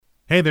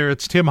Hey there,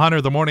 it's Tim Hunter,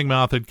 the Morning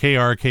Mouth at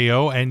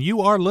KRKO, and you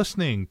are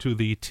listening to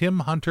the Tim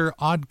Hunter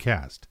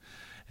Oddcast.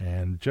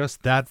 And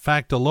just that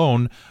fact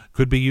alone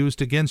could be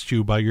used against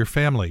you by your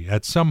family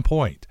at some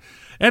point.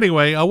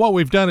 Anyway, what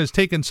we've done is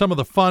taken some of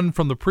the fun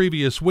from the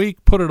previous week,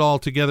 put it all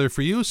together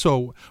for you,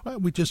 so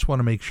we just want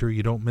to make sure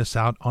you don't miss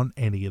out on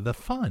any of the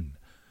fun.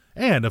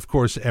 And, of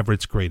course,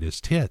 Everett's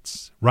Greatest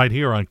Hits, right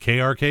here on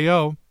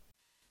KRKO.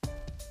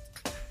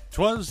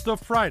 'Twas the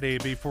Friday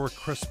before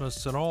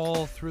Christmas, and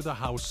all through the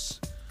house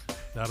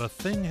not a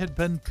thing had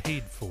been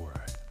paid for,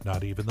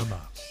 not even the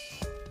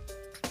mouse.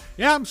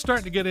 Yeah, I'm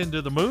starting to get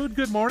into the mood.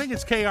 Good morning,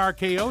 it's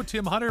KRKO.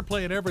 Tim Hunter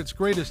playing Everett's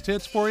Greatest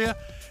Hits for you.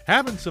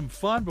 Having some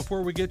fun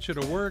before we get you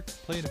to work,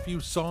 playing a few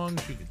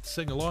songs you can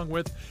sing along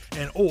with.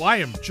 And, I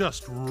am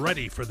just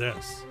ready for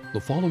this. The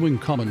following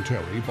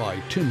commentary by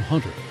Tim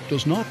Hunter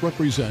does not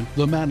represent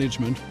the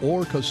management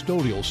or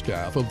custodial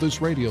staff of this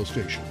radio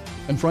station.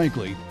 And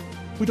frankly,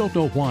 we don't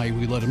know why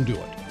we let him do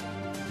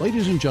it.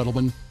 Ladies and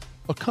gentlemen,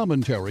 a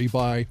commentary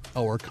by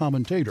our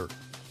commentator,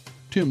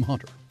 Tim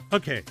Hunter.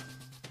 Okay,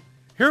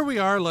 here we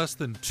are less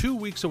than 2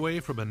 weeks away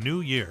from a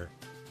new year,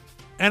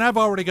 and I've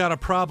already got a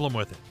problem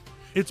with it.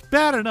 It's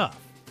bad enough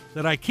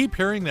that I keep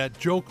hearing that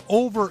joke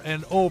over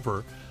and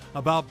over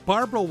about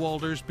Barbara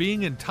Walters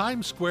being in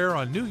Times Square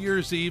on New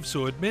Year's Eve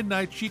so at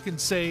midnight she can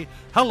say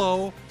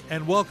hello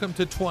and welcome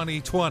to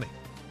 2020.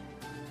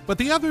 But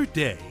the other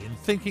day, in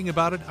thinking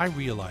about it, I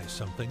realized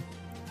something.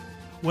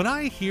 When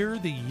I hear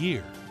the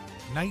year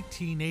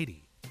 1980,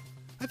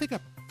 I think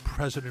of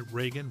President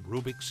Reagan,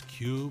 Rubik's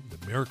Cube,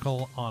 the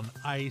Miracle on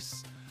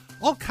Ice,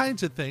 all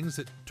kinds of things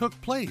that took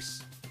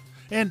place.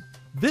 And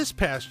this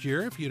past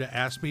year, if you'd have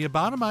asked me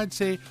about them, I'd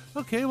say,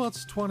 okay, well,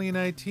 it's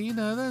 2019.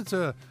 That's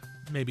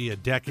maybe a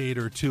decade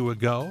or two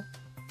ago.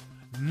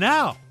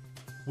 Now,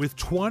 with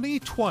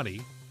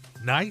 2020,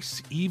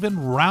 nice, even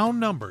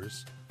round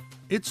numbers,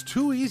 it's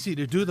too easy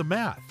to do the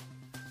math.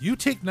 You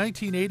take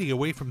 1980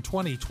 away from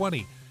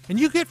 2020, and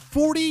you get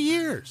 40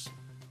 years.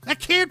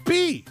 That can't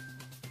be.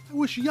 I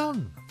was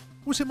young.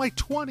 I was in my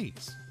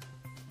 20s.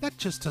 That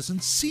just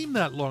doesn't seem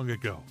that long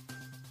ago.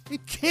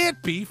 It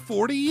can't be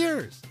 40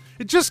 years.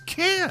 It just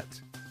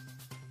can't.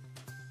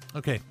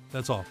 Okay,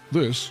 that's all.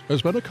 This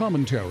has been a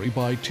commentary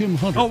by Tim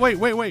Hunter. Oh, wait.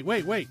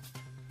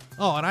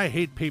 Oh, and I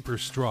hate paper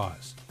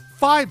straws.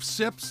 5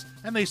 sips,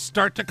 and they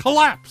start to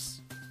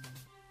collapse.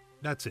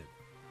 That's it.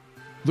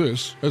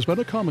 This has been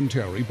a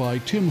commentary by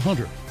Tim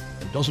Hunter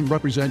and doesn't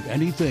represent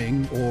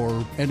anything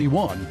or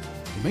anyone.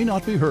 It may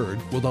not be heard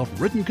without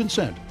written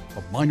consent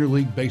of minor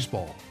league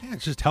baseball. Yeah, it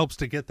just helps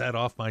to get that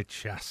off my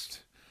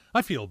chest.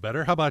 I feel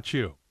better. How about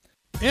you?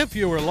 If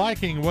you are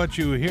liking what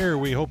you hear,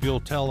 we hope you'll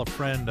tell a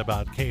friend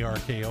about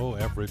KRKO,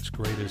 Everett's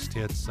Greatest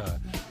Hits.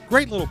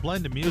 Great little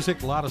blend of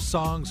music, a lot of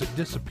songs that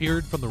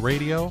disappeared from the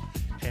radio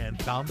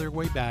and found their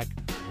way back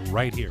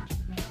right here.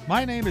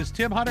 My name is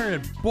Tim Hunter,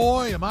 and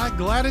boy, am I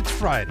glad it's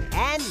Friday.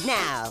 And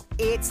now,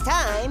 it's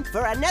time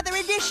for another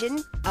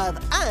edition of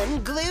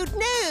Unglued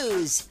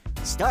News.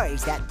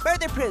 Stories that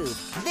further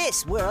prove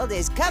this world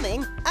is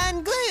coming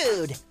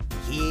unglued.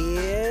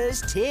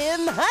 Here's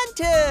Tim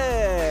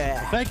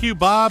Hunter. Thank you,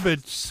 Bob.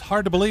 It's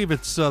hard to believe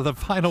it's the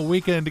final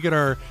weekend to get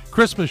our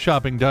Christmas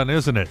shopping done,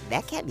 isn't it?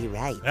 That can't be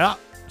right. Yeah,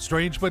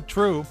 strange but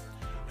true.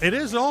 It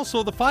is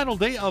also the final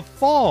day of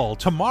fall.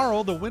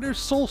 Tomorrow, the winter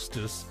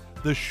solstice,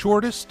 the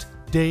shortest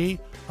day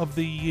of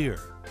the year.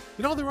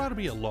 You know, there ought to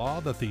be a law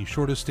that the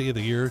shortest day of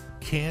the year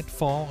can't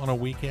fall on a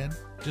weekend.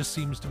 Just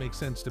seems to make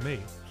sense to me.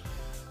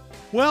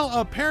 Well,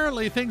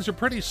 apparently things are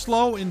pretty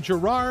slow in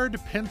Girard,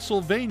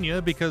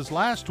 Pennsylvania, because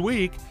last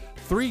week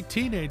 3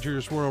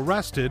 teenagers were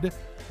arrested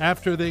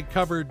after they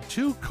covered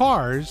 2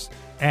 cars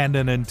and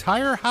an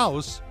entire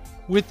house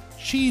with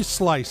cheese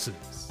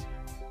slices.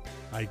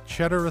 I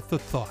cheddar at the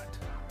thought.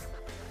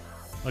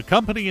 A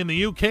company in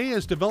the UK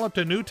has developed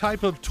a new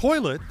type of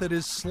toilet that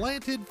is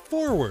slanted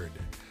forward,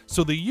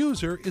 so the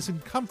user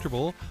isn't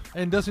comfortable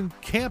and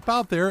doesn't camp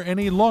out there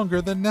any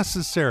longer than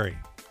necessary.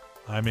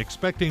 I'm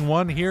expecting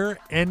one here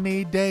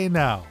any day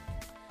now.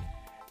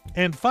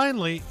 And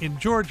finally, in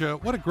Georgia,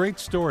 what a great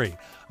story.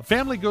 A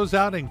family goes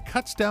out and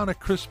cuts down a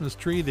Christmas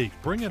tree. They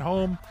bring it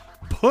home,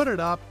 put it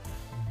up,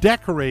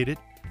 decorate it,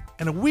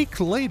 and a week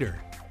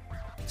later,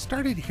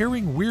 started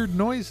hearing weird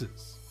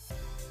noises.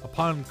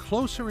 Upon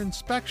closer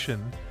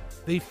inspection,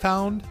 they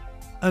found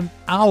an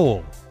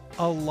owl,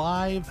 a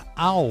live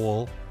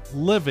owl,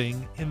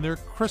 living in their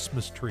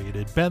Christmas tree. It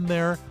had been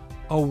there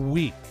a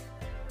week.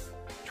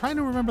 Trying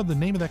to remember the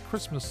name of that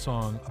Christmas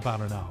song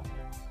about an owl.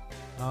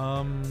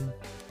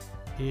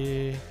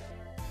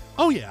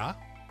 Oh yeah,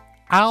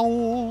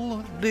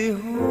 Owl Be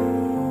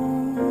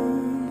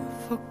Home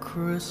for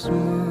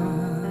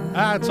Christmas.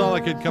 That's all I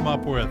could come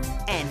up with.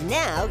 And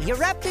now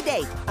you're up to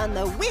date on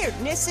the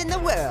weirdness in the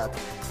world,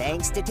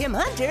 thanks to Tim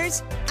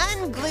Hunter's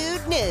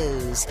Unglued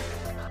News.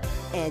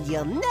 And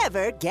you'll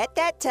never get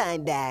that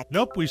time back.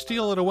 Nope, we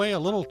steal it away a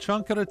little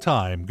chunk at a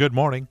time. Good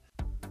morning.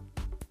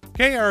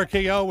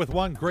 KRKO with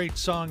one great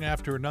song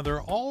after another,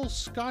 all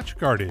Scotch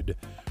guarded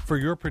for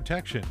your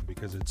protection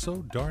because it's so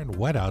darn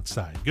wet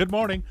outside. Good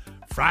morning.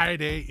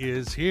 Friday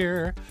is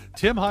here.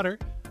 Tim Hunter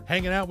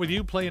hanging out with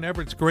you, playing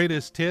Everett's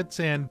greatest hits,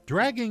 and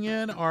dragging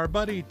in our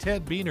buddy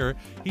Ted Beener.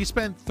 He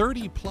spent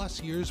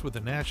 30-plus years with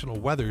the National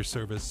Weather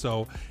Service,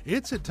 so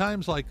it's at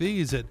times like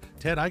these that,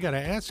 Ted, I got to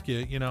ask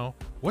you,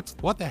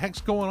 what the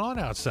heck's going on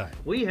outside?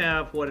 We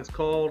have what is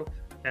called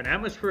an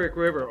atmospheric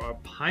river, or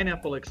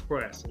Pineapple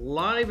Express,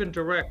 live and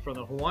direct from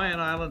the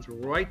Hawaiian Islands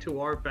right to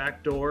our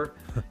back door.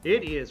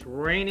 It is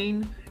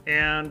raining,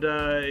 and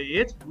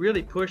it's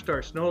really pushed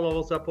our snow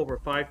levels up over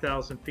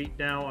 5,000 feet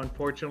now,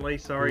 unfortunately.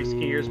 Sorry,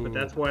 skiers, but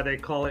that's why they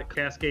call it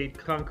Cascade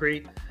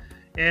Concrete.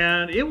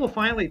 And it will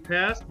finally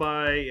pass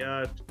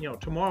by,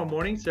 tomorrow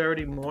morning,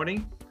 Saturday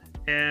morning,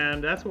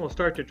 and that's when we'll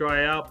start to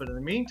dry out. But in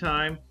the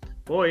meantime,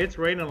 boy, it's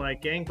raining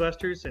like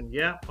gangbusters, and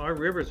yeah, our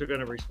rivers are going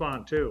to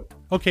respond too.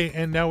 Okay,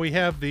 and now we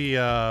have the,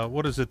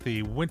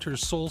 the winter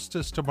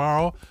solstice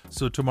tomorrow.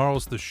 So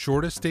tomorrow's the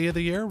shortest day of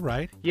the year,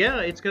 right? Yeah,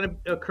 it's going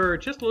to occur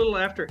just a little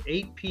after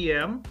 8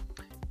 p.m.,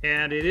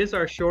 and it is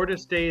our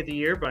shortest day of the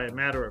year by a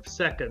matter of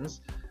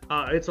seconds.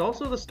 It's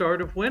also the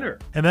start of winter.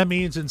 And that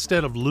means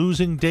instead of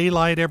losing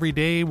daylight every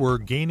day, we're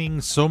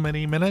gaining so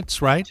many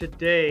minutes, right?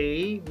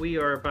 Today, we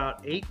are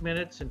about 8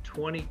 minutes and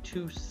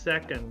 22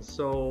 seconds.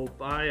 So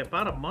by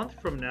about a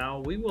month from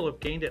now, we will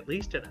have gained at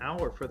least an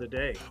hour for the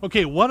day.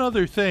 Okay, one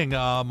other thing.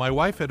 My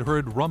wife had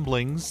heard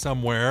rumblings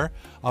somewhere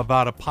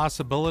about a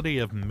possibility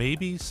of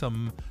maybe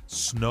some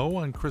snow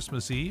on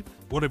Christmas Eve.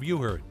 What have you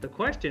heard? The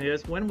question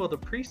is, when will the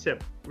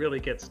precip really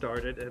get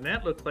started? And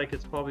that looks like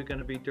it's probably going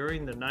to be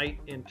during the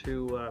night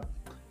into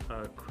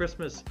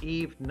Christmas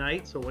Eve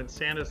night. So when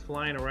Santa's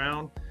flying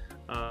around,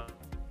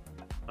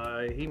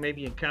 he may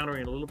be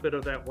encountering a little bit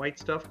of that white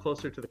stuff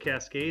closer to the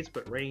Cascades,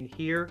 but rain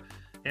here.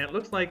 And it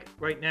looks like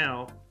right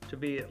now to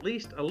be at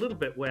least a little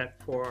bit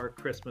wet for our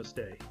Christmas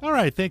day. All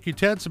right. Thank you,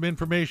 Ted. Some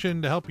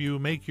information to help you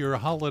make your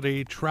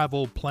holiday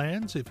travel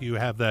plans if you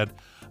have that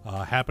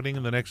happening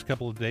in the next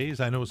couple of days.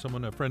 I know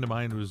a friend of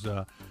mine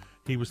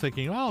he was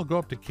thinking, I'll go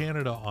up to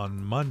Canada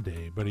on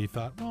Monday, but he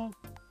thought, well,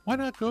 why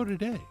not go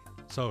today?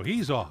 So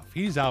he's off.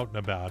 He's out and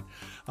about.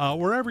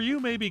 Wherever you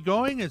may be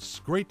going, it's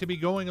great to be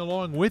going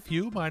along with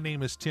you. My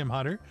name is Tim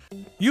Hunter.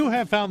 You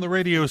have found the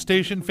radio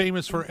station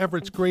famous for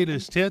Everett's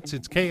greatest hits.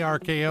 It's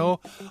KRKO.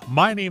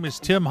 My name is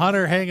Tim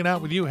Hunter, hanging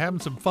out with you,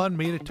 having some fun.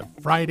 Made it to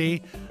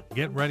Friday.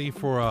 Getting ready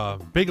for a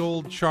big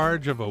old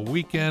charge of a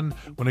weekend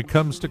when it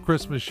comes to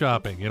Christmas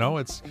shopping.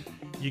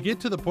 You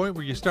get to the point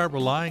where you start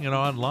relying on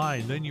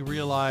online, then you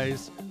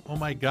realize, oh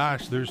my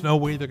gosh, there's no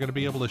way they're going to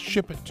be able to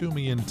ship it to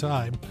me in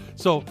time.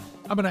 So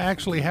I'm going to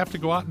actually have to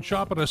go out and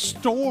shop at a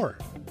store.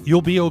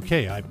 You'll be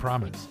okay, I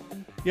promise.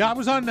 Yeah, I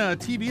was on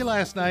TV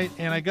last night,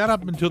 and I got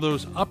up into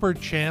those upper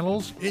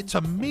channels. It's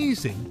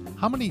amazing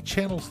how many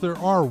channels there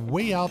are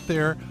way out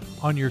there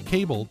on your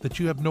cable that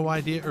you have no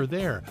idea are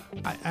there.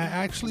 I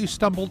actually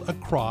stumbled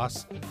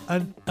across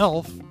an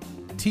ELF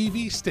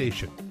TV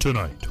station.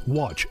 Tonight,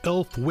 watch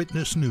ELF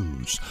Witness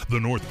News, the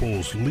North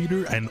Pole's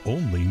leader and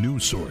only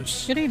news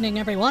source. Good evening,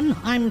 everyone.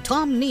 I'm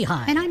Tom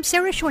Nehigh. And I'm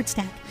Sarah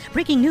Shortstack.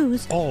 Breaking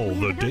news. All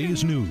the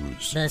day's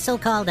news. The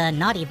so-called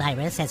naughty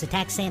virus has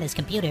attacked Santa's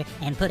computer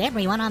and put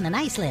everyone on the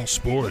nice list.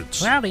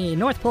 Sports. Well, the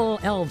North Pole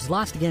Elves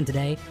lost again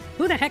today.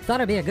 Who the heck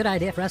thought it'd be a good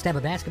idea for us to have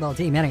a basketball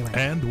team anyway?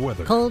 And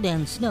weather. Cold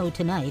and snow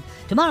tonight.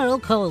 Tomorrow,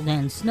 cold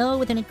and snow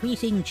with an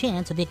increasing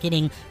chance of it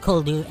getting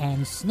colder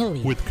and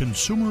snowy. With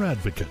consumer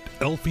advocate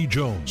Elfie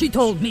Jones. She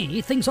told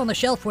me things on the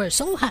shelf were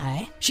so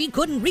high, she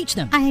couldn't reach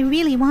them. I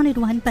really wanted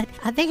one, but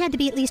they had to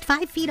be at least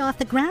 5 feet off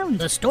the ground.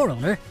 The store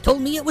owner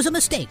told me it was a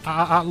mistake.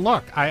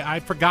 Look, I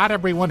forgot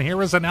everyone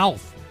here is an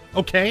elf.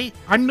 Okay?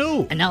 I'm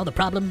new. And now the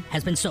problem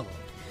has been solved.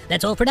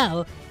 That's all for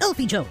now.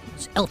 Elfie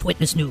Jones, ELF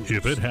Witness News.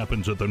 If it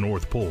happens at the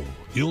North Pole,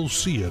 you'll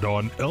see it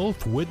on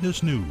ELF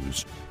Witness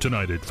News.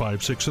 Tonight at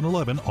 5, 6, and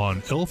 11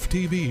 on ELF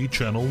TV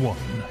Channel 1.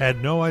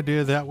 Had no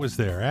idea that was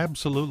there.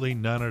 Absolutely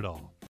none at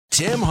all.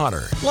 Tim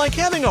Hunter, like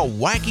having a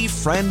wacky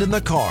friend in the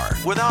car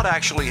without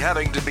actually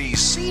having to be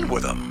seen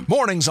with him.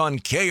 Mornings on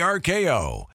KRKO.